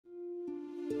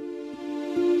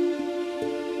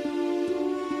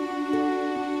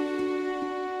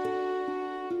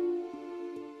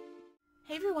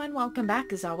and welcome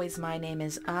back. As always, my name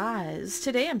is Oz.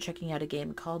 Today I'm checking out a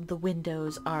game called The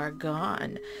Windows Are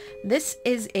Gone. This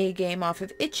is a game off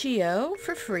of itch.io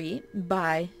for free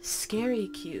by Scary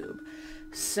Cube.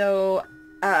 So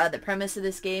the premise of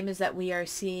this game is that we are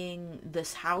seeing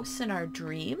this house in our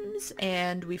dreams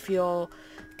and we feel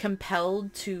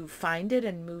compelled to find it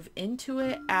and move into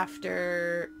it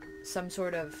after some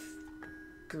sort of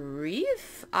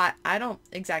grief? I don't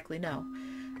exactly know.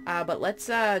 But let's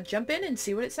jump in and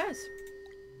see what it says.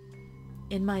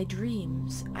 In my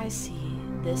dreams, I see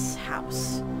this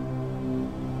house.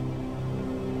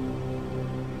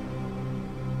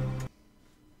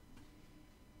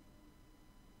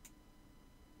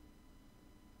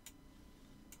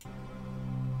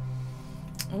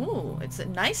 Ooh, it's a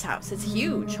nice house. It's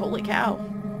huge. Holy cow.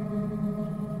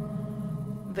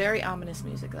 Very ominous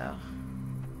music, though.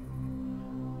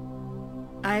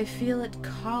 I feel it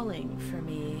calling for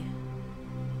me.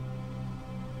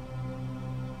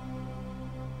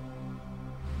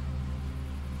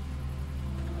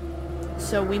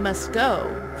 So we must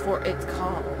go, for it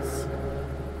calls.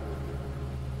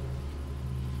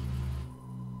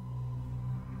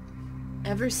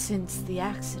 Ever since the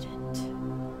accident.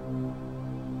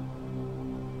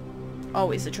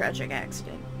 Always a tragic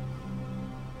accident.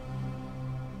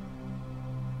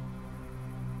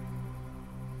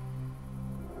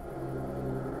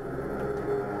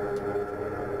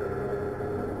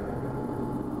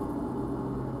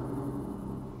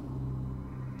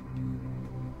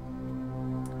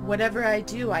 Whatever I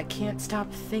do, I can't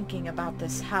stop thinking about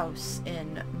this house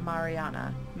in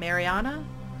Mariana. Mariana?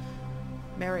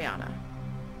 Mariana.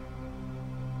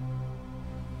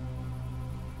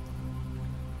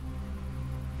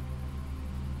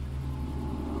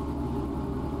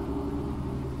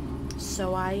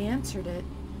 So I answered it.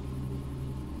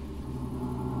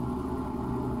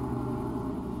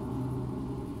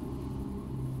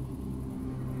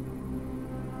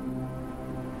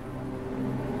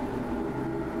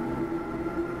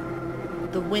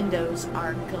 The windows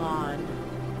are gone.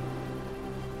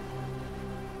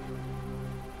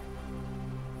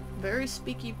 Very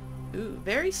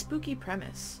very spooky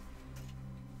premise.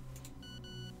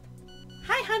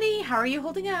 Hi, honey. How are you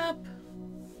holding up?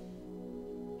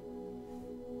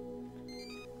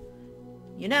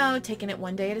 You know, taking it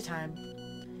one day at a time.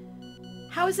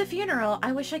 How was the funeral?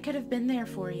 I wish I could have been there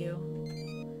for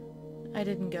you. I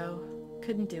didn't go.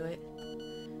 Couldn't do it.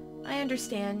 I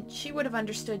understand. She would have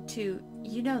understood too.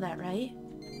 You know that, right?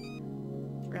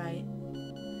 Right.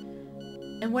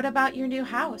 And what about your new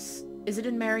house? Is it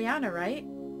in Mariana, right?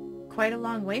 Quite a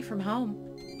long way from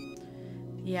home.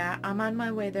 Yeah, I'm on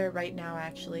my way there right now,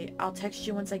 actually. I'll text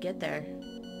you once I get there.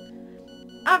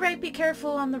 Alright, be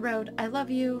careful on the road. I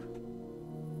love you.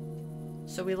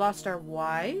 So we lost our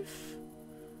wife?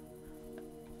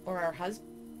 Or our husband?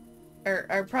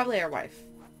 Or probably our wife.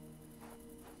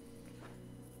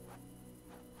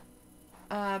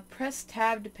 Press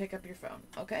tab to pick up your phone.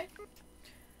 Okay.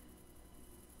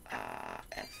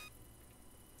 F.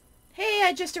 Hey,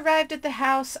 I just arrived at the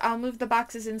house. I'll move the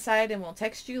boxes inside and we'll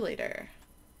text you later.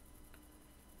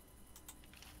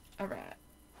 Alright.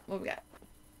 What we got?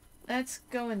 Let's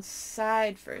go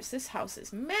inside first. This house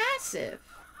is massive.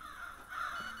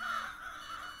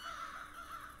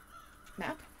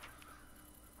 Map.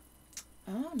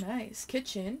 Oh, nice.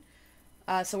 Kitchen.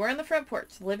 So we're on the front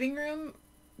porch. Living room,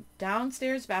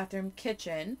 downstairs bathroom,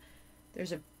 kitchen.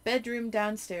 There's a bedroom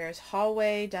downstairs,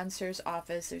 hallway, downstairs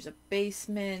office. There's a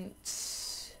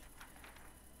basement.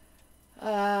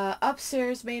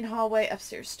 Upstairs main hallway,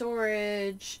 upstairs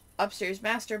storage, upstairs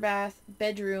master bath,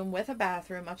 bedroom with a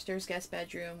bathroom, upstairs guest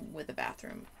bedroom with a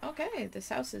bathroom. Okay, this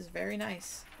house is very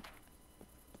nice.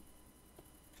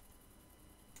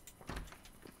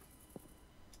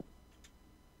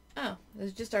 Oh, this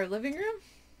is just our living room?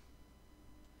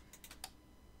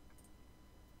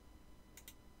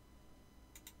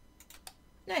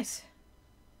 Nice.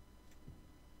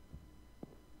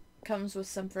 Comes with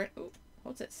some ooh,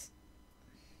 what's this?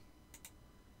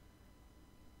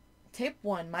 Tape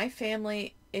 1. My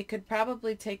family. It could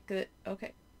probably take the...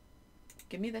 Okay.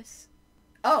 Give me this.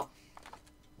 Oh.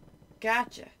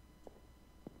 Gotcha.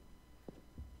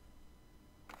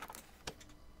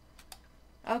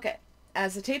 Okay.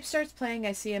 As the tape starts playing,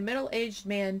 I see a middle-aged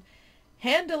man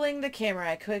handling the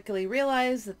camera. I quickly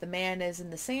realize that the man is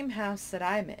in the same house that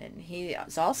I'm in. He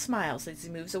is all smiles as he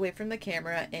moves away from the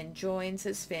camera and joins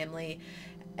his family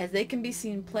as they can be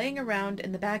seen playing around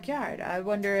in the backyard. I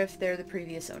wonder if they're the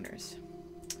previous owners.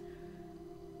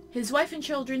 His wife and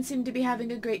children seem to be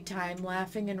having a great time,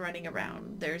 laughing and running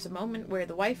around. There's a moment where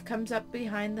the wife comes up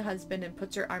behind the husband and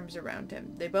puts her arms around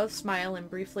him. They both smile and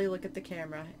briefly look at the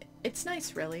camera. It's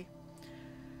nice, really.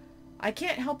 I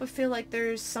can't help but feel like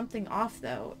there's something off,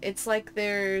 though. It's like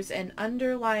there's an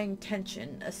underlying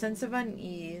tension, a sense of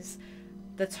unease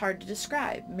that's hard to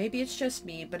describe. Maybe it's just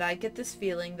me, but I get this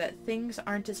feeling that things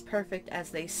aren't as perfect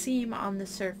as they seem on the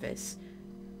surface.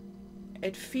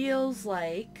 It feels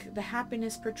like the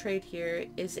happiness portrayed here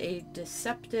is a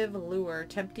deceptive lure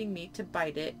tempting me to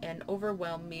bite it and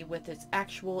overwhelm me with its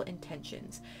actual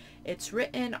intentions. It's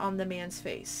written on the man's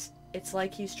face. It's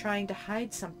like he's trying to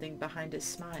hide something behind his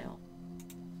smile.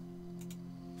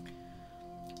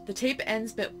 The tape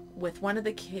ends with one of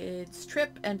the kids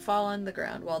trip and fall on the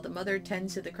ground. While the mother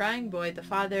tends to the crying boy, the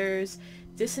father's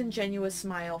disingenuous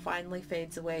smile finally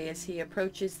fades away as he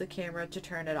approaches the camera to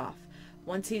turn it off.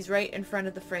 Once he's right in front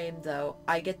of the frame, though,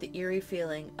 I get the eerie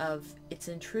feeling of its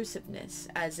intrusiveness,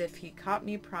 as if he caught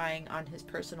me prying on his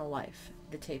personal life.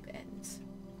 The tape ends.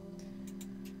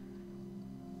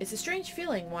 It's a strange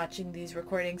feeling watching these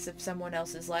recordings of someone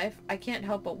else's life. I can't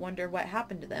help but wonder what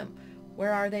happened to them.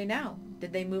 Where are they now?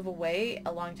 Did they move away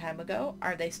a long time ago?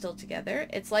 Are they still together?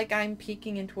 It's like I'm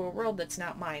peeking into a world that's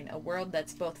not mine, a world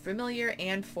that's both familiar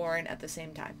and foreign at the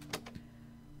same time.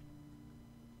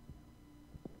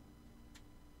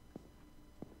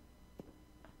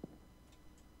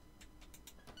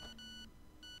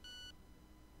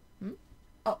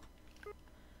 Oh.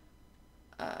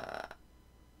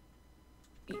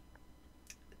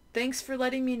 Thanks for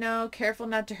letting me know. Careful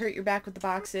not to hurt your back with the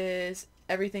boxes.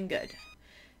 Everything good.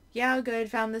 Yeah,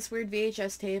 good. Found this weird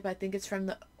VHS tape. I think it's from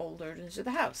the old owners of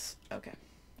the house. Okay.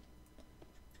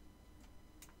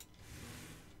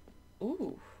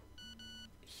 Ooh.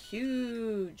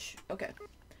 Huge. Okay.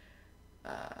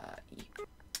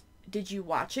 Did you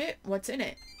watch it? What's in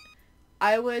it?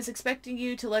 I was expecting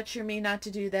you to lecture me not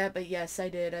to do that, but yes, I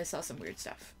did. I saw some weird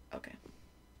stuff. Okay.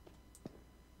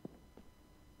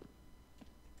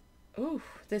 Ooh,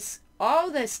 this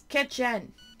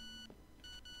kitchen.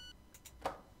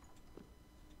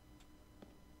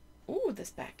 Ooh, this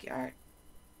backyard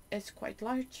is quite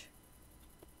large.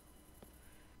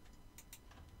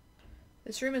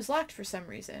 This room is locked for some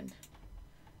reason.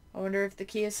 I wonder if the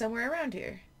key is somewhere around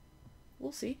here.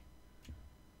 We'll see.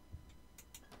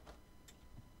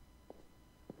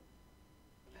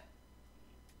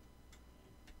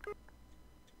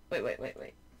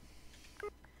 Wait.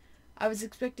 I was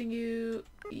expecting you...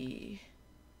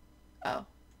 Oh.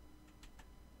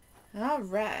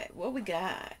 Alright, what we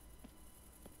got?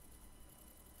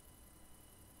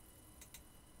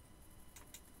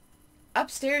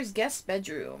 Upstairs guest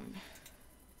bedroom.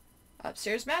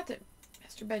 Upstairs master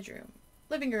bedroom.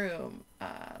 Living room.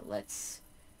 Let's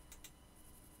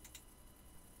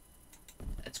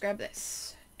grab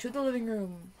this. To the living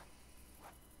room.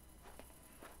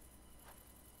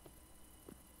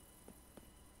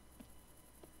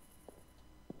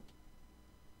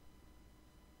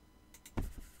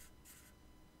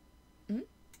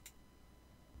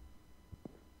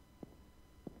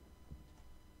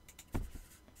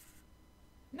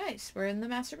 Nice, we're in the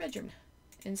master bedroom.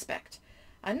 Inspect.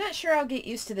 I'm not sure I'll get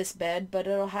used to this bed, but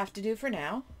it'll have to do for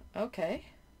now. Okay.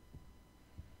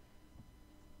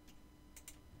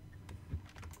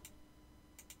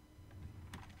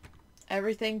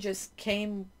 Everything just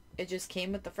came, it just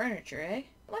came with the furniture, eh?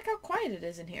 I like how quiet it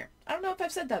is in here. I don't know if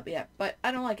I've said that yet, but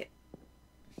I don't like it.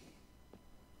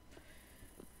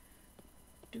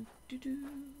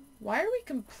 Why are we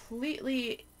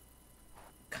completely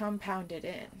compounded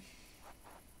in?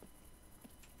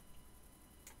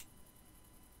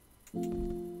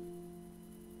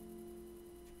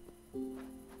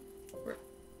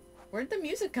 Where'd the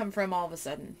music come from all of a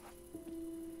sudden?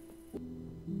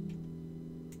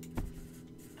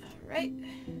 Alright.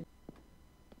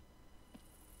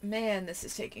 Man, this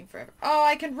is taking forever. Oh,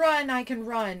 I can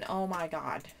run! Oh my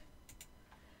god.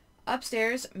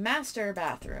 Upstairs, master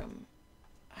bathroom.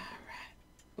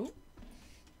 Alright. Ooh.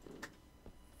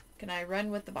 Can I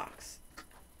run with the box?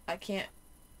 I can't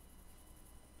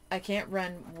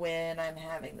run when I'm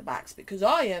having the box because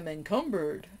I am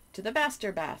encumbered. To the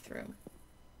master bathroom.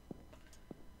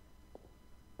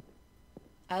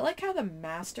 I like how the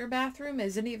master bathroom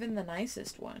isn't even the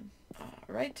nicest one.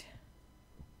 Alright.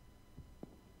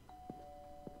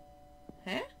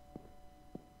 Huh?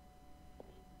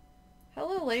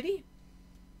 Hello, lady.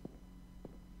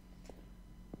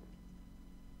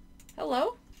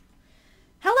 Hello?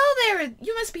 Hello there!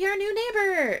 You must be our new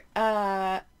neighbor!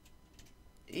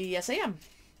 Yes I am.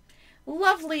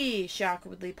 Lovely! She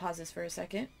awkwardly pauses for a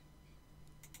second.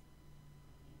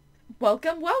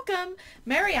 Welcome, welcome.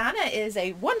 Mariana is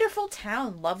a wonderful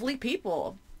town, lovely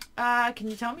people. Can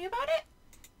you tell me about it?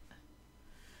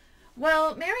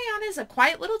 Well, Mariana is a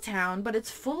quiet little town, but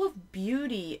it's full of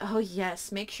beauty. Oh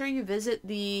yes, make sure you visit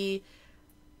the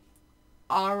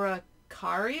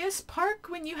Araucarias Park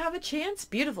when you have a chance.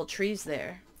 Beautiful trees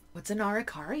there. What's an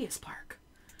Araucarias Park?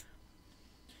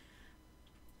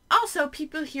 Also,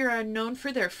 people here are known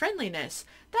for their friendliness.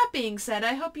 That being said,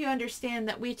 I hope you understand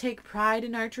that we take pride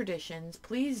in our traditions.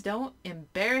 Please don't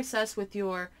embarrass us with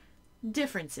your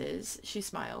differences. She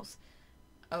smiles.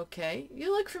 Okay,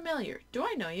 you look familiar. Do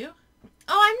I know you?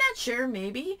 Oh, I'm not sure,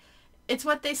 maybe. It's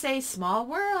what they say, small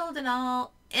world and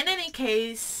all. In any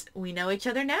case, we know each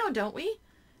other now, don't we?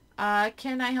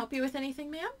 Can I help you with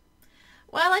anything, ma'am?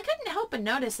 Well, I couldn't help but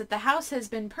notice that the house has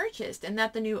been purchased and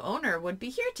that the new owner would be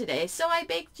here today, so I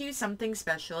baked you something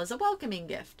special as a welcoming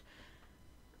gift.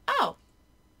 Oh,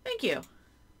 thank you.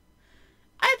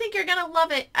 I think you're gonna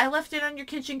love it. I left it on your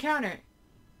kitchen counter.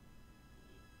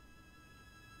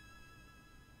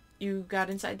 You got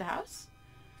inside the house?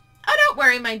 Oh, don't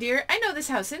worry, my dear. I know this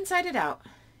house inside and out.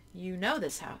 You know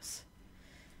this house.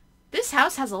 This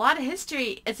house has a lot of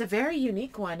history. It's a very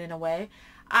unique one in a way.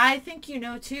 I think you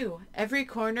know too. Every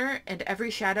corner and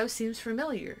every shadow seems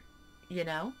familiar. You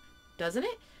know? Doesn't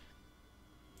it?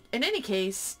 In any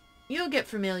case, you'll get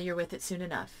familiar with it soon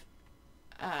enough.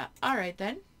 Alright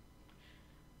then.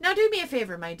 Now do me a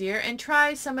favor, my dear, and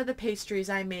try some of the pastries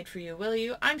I made for you, will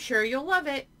you? I'm sure you'll love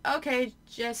it. Okay,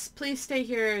 just please stay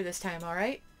here this time,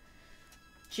 alright?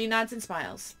 She nods and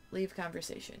smiles. Leave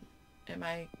conversation. Am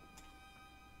I...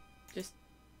 just...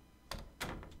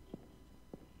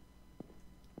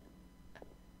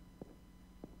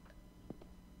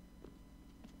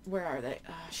 Where are they?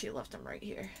 Oh, she left them right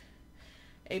here.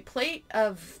 A plate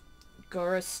of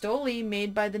gorostoli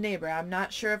made by the neighbor. I'm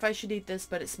not sure if I should eat this,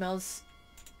 but it smells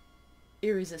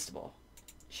irresistible.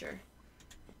 Sure.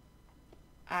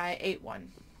 I ate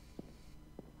one.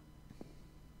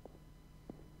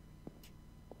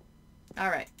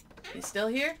 Alright. You still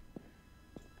here?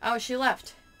 Oh, she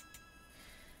left.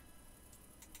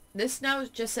 This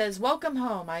note just says, welcome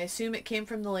home. I assume it came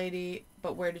from the lady,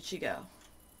 but where did she go?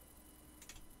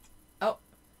 Oh.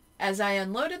 As I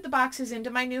unloaded the boxes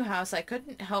into my new house, I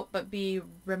couldn't help but be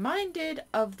reminded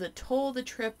of the toll the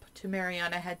trip to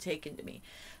Mariana had taken to me.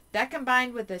 That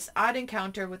combined with this odd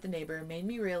encounter with the neighbor made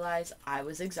me realize I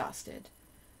was exhausted.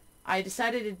 I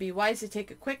decided it'd be wise to take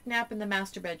a quick nap in the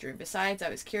master bedroom. Besides, I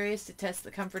was curious to test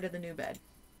the comfort of the new bed.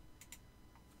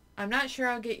 I'm not sure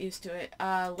I'll get used to it.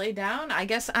 Lay down? I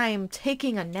guess I'm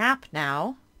taking a nap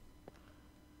now.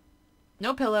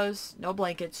 No pillows, no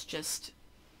blankets, just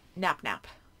nap.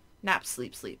 Nap,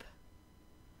 sleep.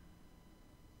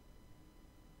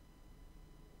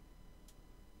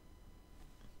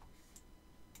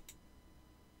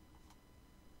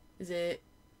 Is it...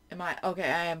 Am I... Okay,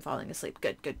 I am falling asleep.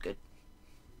 Good.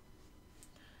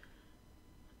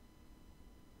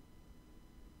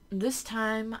 This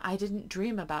time, I didn't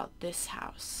dream about this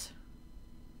house.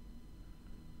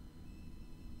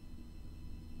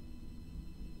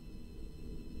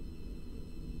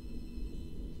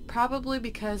 Probably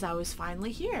because I was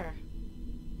finally here.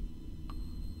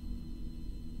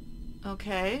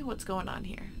 Okay, what's going on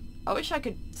here? I wish I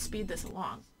could speed this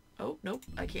along. Oh, nope,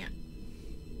 I can't.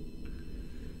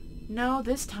 No,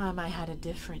 this time I had a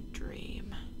different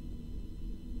dream.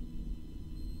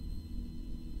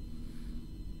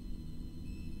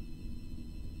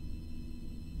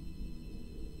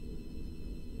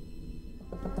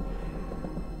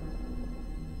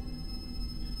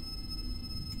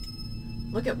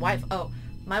 Look at wife. Oh,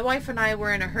 my wife and I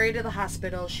were in a hurry to the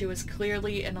hospital. She was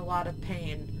clearly in a lot of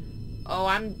pain. Oh,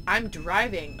 I'm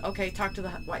driving. Okay, talk to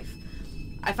the wife.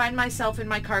 I find myself in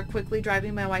my car quickly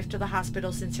driving my wife to the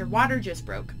hospital since her water just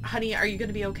broke. Honey, are you going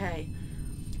to be okay?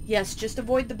 Yes, just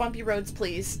avoid the bumpy roads,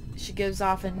 please. She gives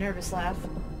off a nervous laugh.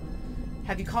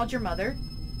 Have you called your mother?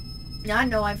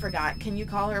 No, I forgot. Can you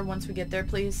call her once we get there,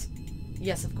 please?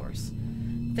 Yes, of course.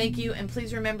 Thank you, and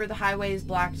please remember the highway is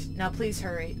blocked. Now please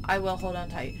hurry. I will. Hold on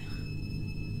tight.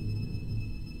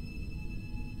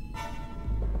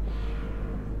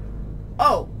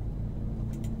 Oh!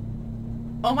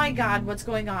 Oh my god, what's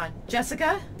going on?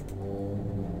 Jessica?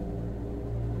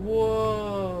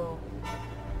 Whoa.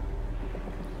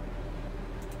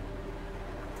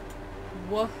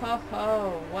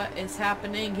 Whoa, what is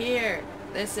happening here?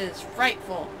 This is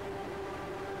frightful.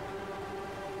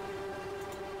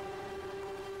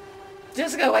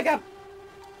 Jessica, wake up!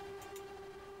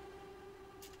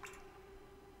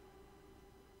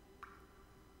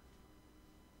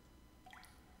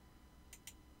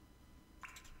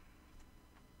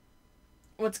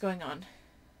 what's going on.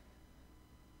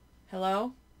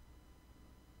 Hello?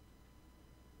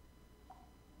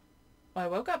 Oh, I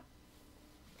woke up.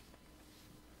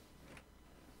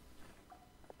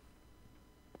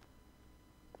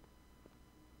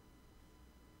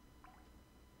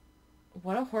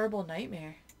 What a horrible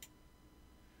nightmare.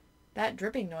 That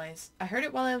dripping noise. I heard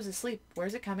it while I was asleep.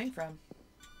 Where's it coming from?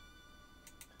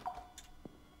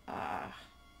 I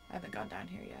haven't gone down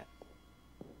here yet.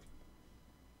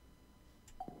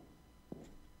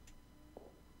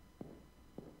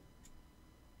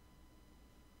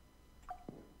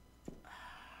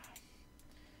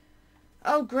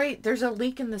 Oh great, there's a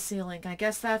leak in the ceiling. I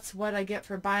guess that's what I get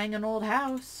for buying an old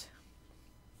house.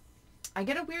 I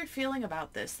get a weird feeling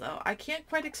about this though. I can't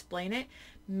quite explain it.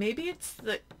 Maybe it's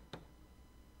the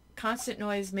constant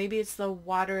noise. Maybe it's the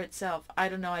water itself. I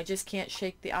don't know. I just can't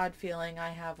shake the odd feeling I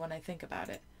have when I think about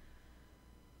it.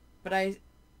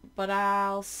 But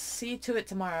I'll see to it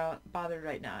tomorrow. I'm bothered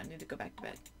right now. I need to go back to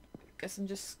bed. Guess I'm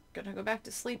just gonna go back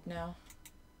to sleep now.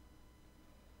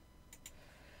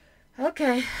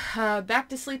 Okay, back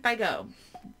to sleep I go.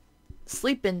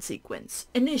 Sleep-in sequence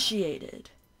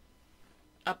initiated.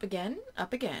 Up again,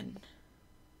 up again.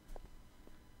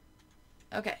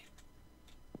 Okay.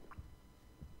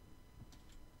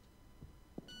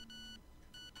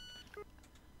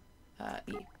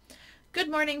 E.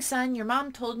 Good morning, son. Your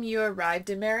mom told me you arrived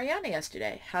in Mariana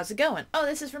yesterday. How's it going? Oh,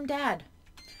 this is from Dad.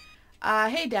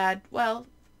 Hey, Dad. Well,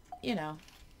 you know.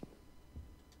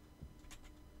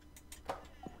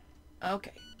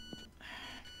 Okay.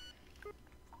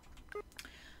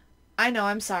 I know,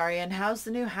 I'm sorry. And how's the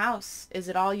new house? Is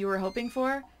it all you were hoping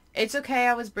for? It's okay.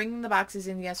 I was bringing the boxes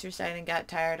in yesterday and got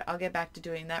tired. I'll get back to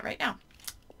doing that right now.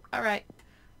 Alright.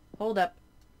 Hold up.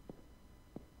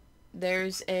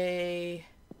 There's a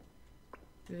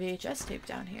VHS tape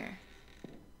down here.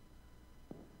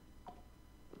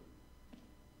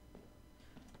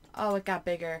 Oh, it got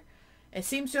bigger. It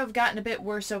seems to have gotten a bit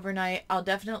worse overnight. I'll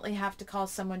definitely have to call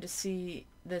someone to see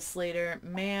this later.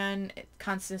 Man,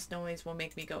 constant noise will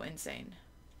make me go insane.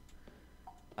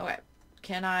 Okay.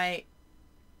 Can I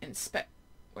inspect?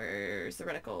 Where's the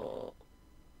reticle?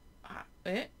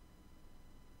 Alright.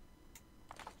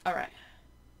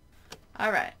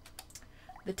 Alright.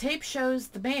 The tape shows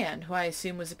the man, who I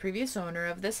assume was the previous owner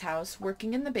of this house,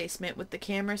 working in the basement with the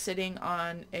camera sitting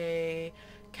on a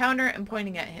counter and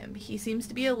pointing at him. He seems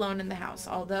to be alone in the house,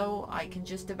 although I can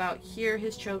just about hear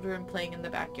his children playing in the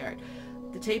backyard.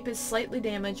 The tape is slightly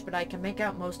damaged, but I can make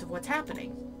out most of what's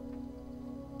happening.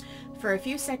 For a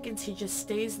few seconds, he just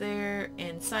stays there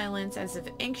in silence, as if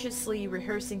anxiously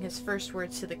rehearsing his first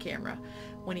words to the camera.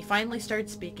 When he finally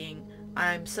starts speaking,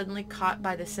 I'm suddenly caught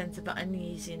by the sense of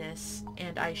uneasiness,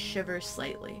 and I shiver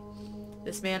slightly.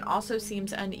 This man also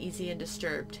seems uneasy and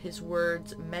disturbed. His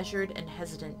words, measured and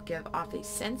hesitant, give off a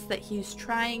sense that he's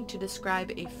trying to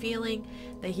describe a feeling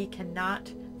that he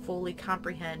cannot fully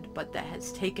comprehend, but that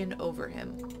has taken over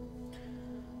him.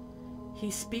 He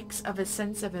speaks of a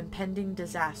sense of impending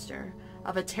disaster,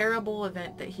 of a terrible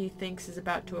event that he thinks is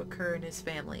about to occur in his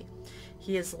family.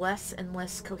 He is less and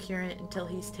less coherent until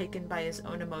he's taken by his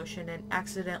own emotion and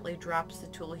accidentally drops the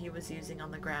tool he was using on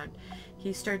the ground.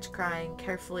 He starts crying,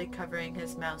 carefully covering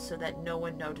his mouth so that no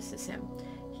one notices him.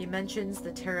 He mentions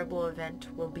the terrible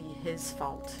event will be his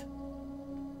fault.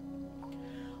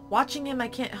 Watching him, I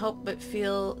can't help but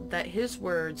feel that his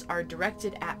words are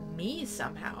directed at me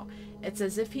somehow. It's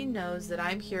as if he knows that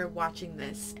I'm here watching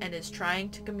this and is trying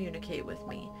to communicate with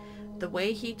me. The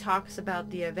way he talks about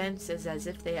the events is as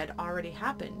if they had already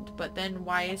happened, but then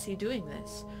why is he doing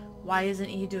this? Why isn't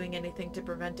he doing anything to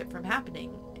prevent it from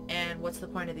happening? And what's the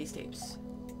point of these tapes?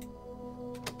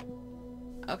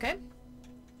 Okay.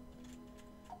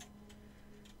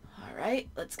 Alright,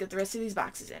 let's get the rest of these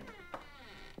boxes in.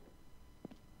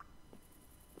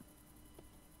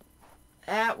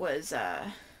 That was,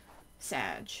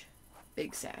 Sag.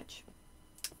 Big Sag.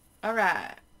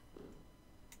 Alright.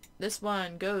 This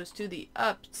one goes to the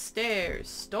upstairs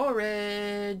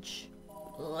storage.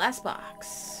 Last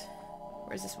box.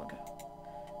 Where's this one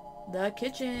go? The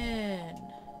kitchen.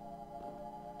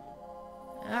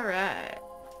 Alright.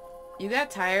 You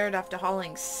got tired after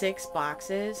hauling 6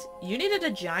 boxes? You needed a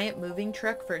giant moving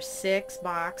truck for 6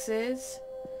 boxes?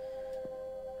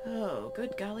 Oh,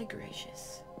 good golly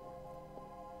gracious.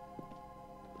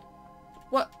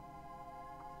 What?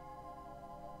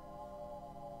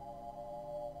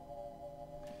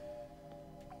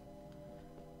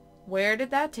 Where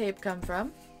did that tape come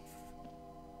from?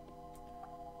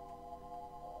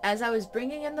 As I was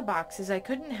bringing in the boxes, I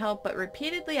couldn't help but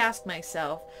repeatedly ask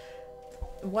myself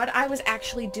what I was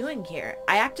actually doing here.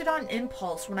 I acted on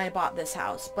impulse when I bought this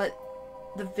house, but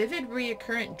The vivid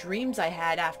reoccurrent dreams I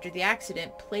had after the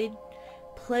accident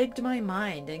plagued my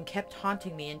mind and kept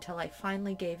haunting me until I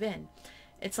finally gave in.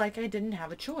 It's like I didn't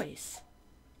have a choice.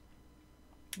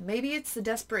 Maybe it's the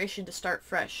desperation to start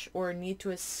fresh or need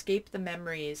to escape the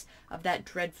memories of that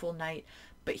dreadful night.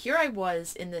 But here I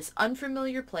was in this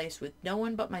unfamiliar place with no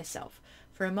one but myself.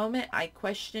 For a moment I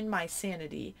questioned my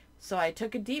sanity, so I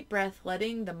took a deep breath,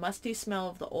 letting the musty smell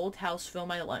of the old house fill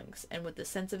my lungs, and with a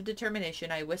sense of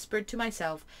determination I whispered to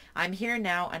myself, I'm here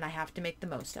now and I have to make the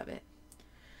most of it.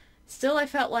 Still, I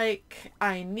felt like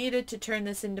I needed to turn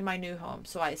this into my new home,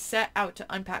 so I set out to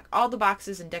unpack all the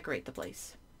boxes and decorate the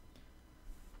place.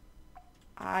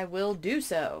 I will do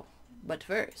so, but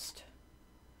first,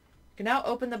 you can now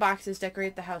open the boxes,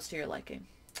 decorate the house to your liking.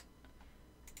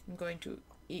 I'm going to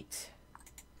eat.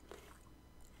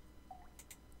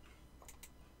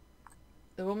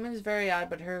 The woman is very odd,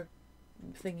 but her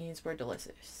thingies were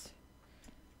delicious.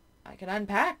 I can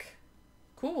unpack.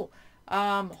 Cool.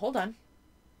 Hold on.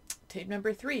 Tape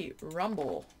number 3,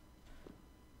 Rumble.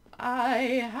 I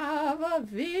have a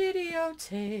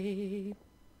videotape.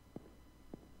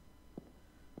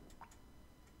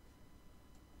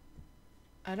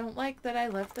 I don't like that I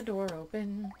left the door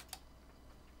open.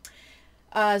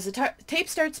 As the tape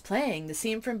starts playing, the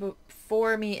scene from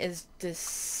before me is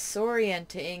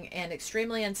disorienting and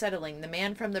extremely unsettling. The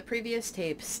man from the previous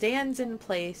tape stands in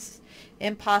place,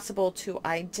 impossible to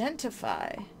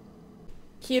identify.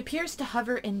 He appears to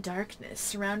hover in darkness,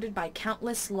 surrounded by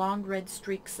countless long red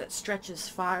streaks that stretch as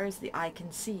far as the eye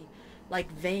can see,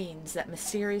 like veins that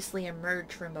mysteriously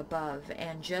emerge from above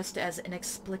and just as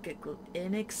inexplicably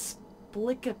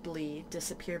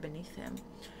disappear beneath him.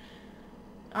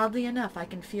 Oddly enough, I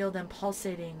can feel them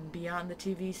pulsating beyond the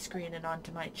TV screen and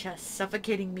onto my chest,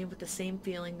 suffocating me with the same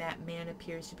feeling that man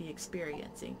appears to be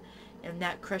experiencing. In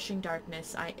that crushing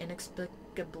darkness, I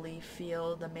inexplicably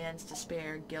feel the man's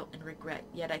despair, guilt, and regret,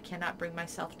 yet I cannot bring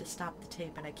myself to stop the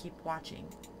tape and I keep watching.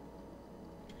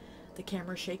 The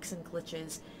camera shakes and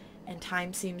glitches, and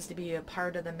time seems to be a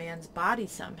part of the man's body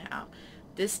somehow.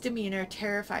 This demeanor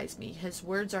terrifies me. His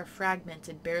words are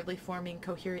fragmented, barely forming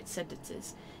coherent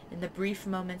sentences. In the brief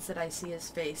moments that I see his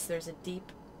face, there's a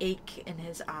deep ache in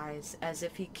his eyes, as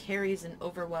if he carries an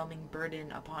overwhelming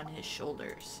burden upon his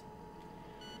shoulders.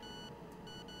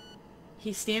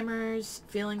 He stammers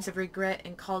feelings of regret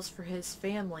and calls for his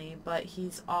family, but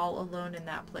he's all alone in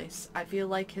that place. I feel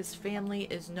like his family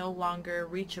is no longer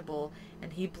reachable,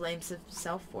 and he blames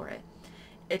himself for it.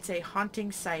 It's a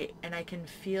haunting sight, and I can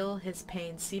feel his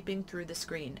pain seeping through the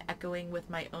screen, echoing with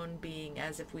my own being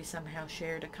as if we somehow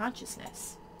shared a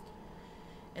consciousness.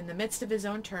 In the midst of his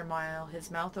own turmoil, his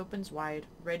mouth opens wide,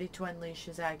 ready to unleash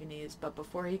his agonies, but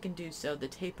before he can do so, the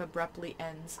tape abruptly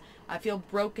ends. I feel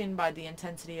broken by the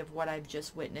intensity of what I've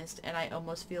just witnessed, and I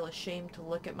almost feel ashamed to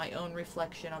look at my own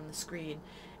reflection on the screen,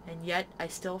 and yet I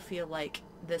still feel like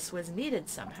this was needed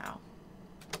somehow.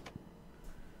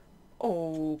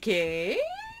 Okay.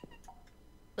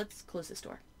 Let's close this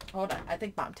door. Hold on. I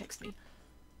think Mom texted me.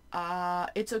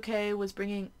 It's okay was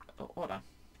bringing... Oh, hold on.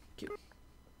 Cute.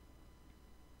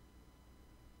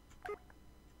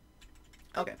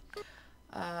 Okay.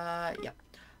 Yeah.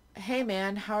 Hey,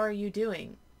 man. How are you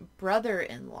doing?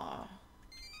 Brother-in-law.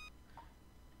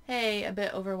 Hey, a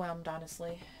bit overwhelmed,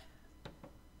 honestly.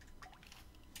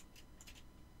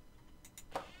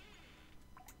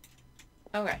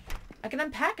 Okay. I can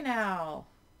unpack now.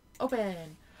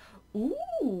 Open.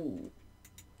 Ooh.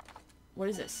 What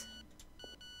is this?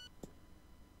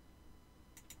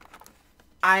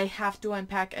 I have to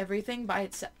unpack everything by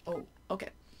itself. Oh, okay.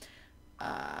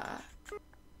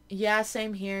 Yeah,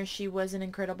 same here. She was an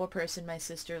incredible person. My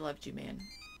sister loved you, man.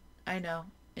 I know.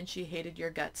 And she hated your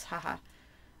guts. Haha.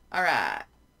 Alright.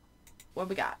 What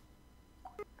we got?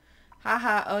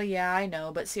 Haha. Oh, yeah, I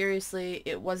know. But seriously,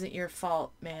 it wasn't your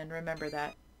fault, man. Remember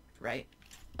that. Right?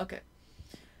 Okay.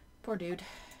 Poor dude.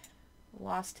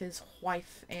 Lost his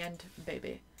wife and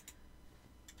baby.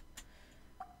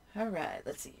 Alright,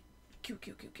 let's see. Cute.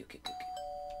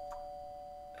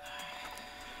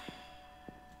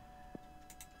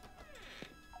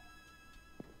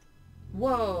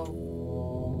 Whoa.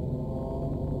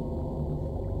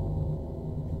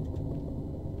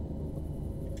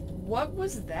 What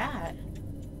was that?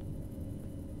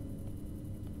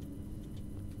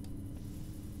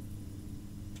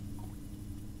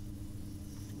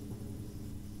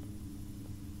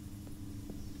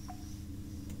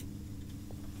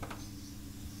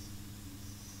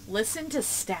 Listen to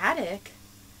static.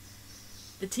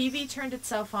 The TV turned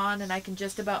itself on and I can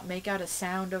just about make out a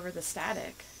sound over the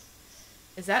static.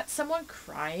 Is that someone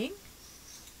crying?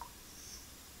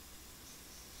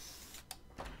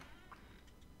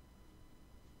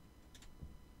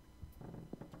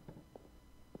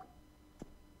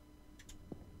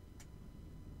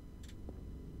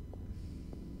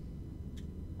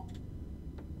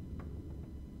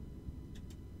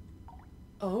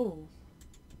 Oh.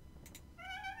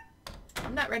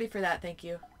 I'm not ready for that, thank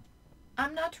you.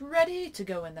 I'm not ready to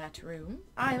go in that room.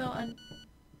 I'm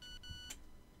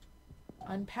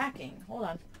unpacking.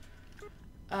 Hold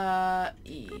on.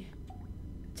 E.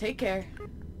 Take care.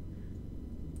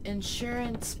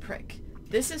 Insurance prick.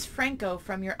 This is Franco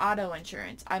from your auto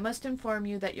insurance. I must inform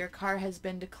you that your car has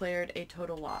been declared a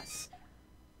total loss.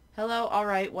 Hello,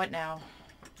 alright, what now?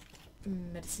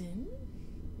 Medicine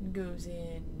goes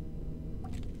in.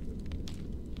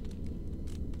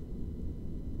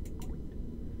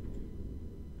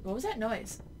 What was that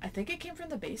noise? I think it came from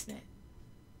the basement.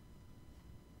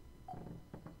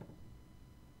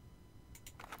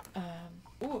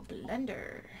 Ooh, a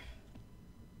blender.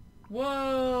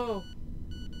 Whoa!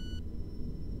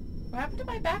 What happened to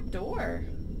my back door?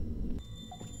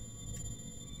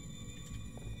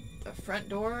 The front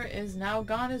door is now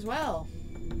gone as well.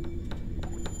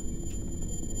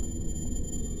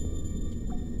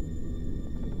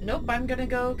 Nope, I'm gonna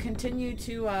go continue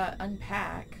to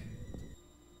unpack.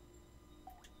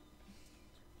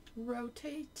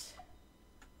 Rotate.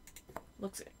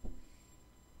 Looks good.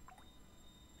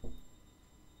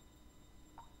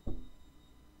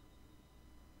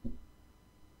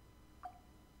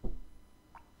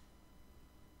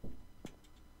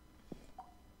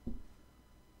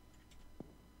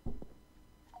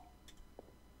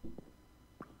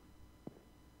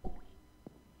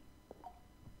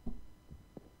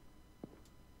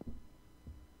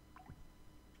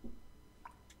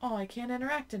 Oh, I can't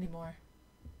interact anymore.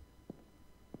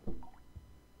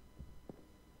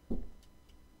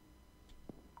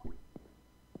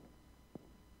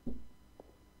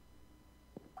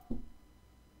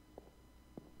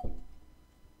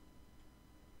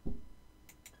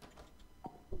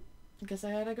 Guess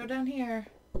I gotta go down here.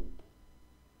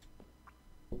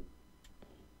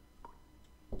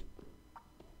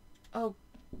 Oh,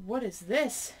 what is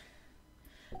this?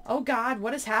 Oh God,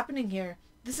 what is happening here?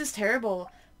 This is terrible.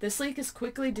 This leak is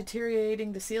quickly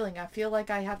deteriorating the ceiling. I feel like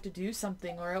I have to do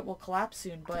something or it will collapse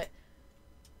soon, but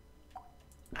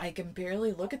I can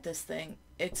barely look at this thing.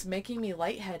 It's making me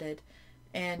lightheaded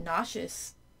and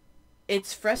nauseous.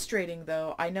 It's frustrating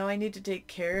though. I know I need to take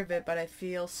care of it, but I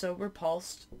feel so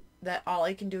repulsed that all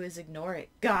I can do is ignore it.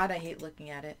 God, I hate looking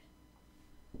at it.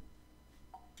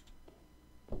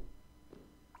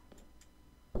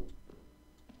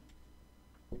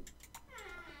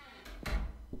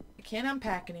 I can't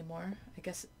unpack anymore. I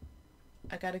guess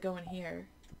I gotta go in here.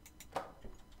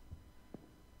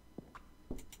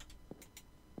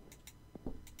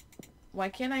 Why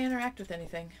can't I interact with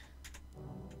anything?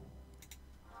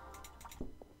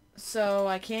 So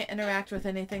I can't interact with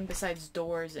anything besides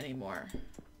doors anymore.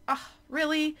 Ah,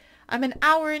 really? I'm an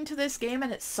hour into this game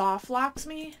and it soft locks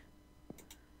me?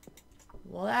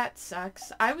 Well, that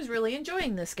sucks. I was really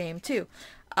enjoying this game too.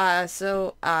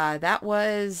 That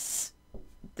was...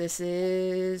 This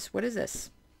is... What is this?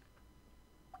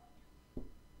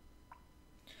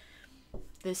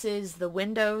 This is The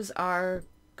Windows Are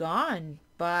Gone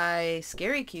by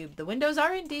Scary Cube. The windows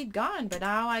are indeed gone, but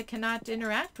now I cannot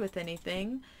interact with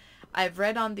anything. I've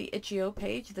read on the itch.io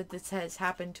page that this has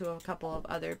happened to a couple of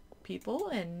other people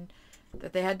and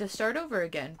that they had to start over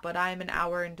again. But I'm an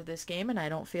hour into this game and I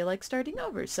don't feel like starting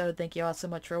over. So thank you all so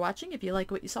much for watching. If you like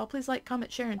what you saw, please like,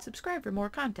 comment, share, and subscribe for more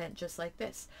content just like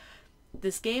this.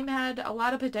 This game had a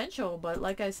lot of potential, but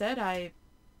like I said,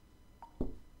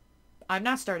 I'm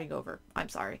not starting over. I'm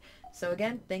sorry. So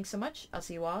again, thanks so much. I'll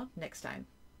see you all next time.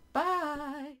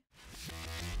 Bye!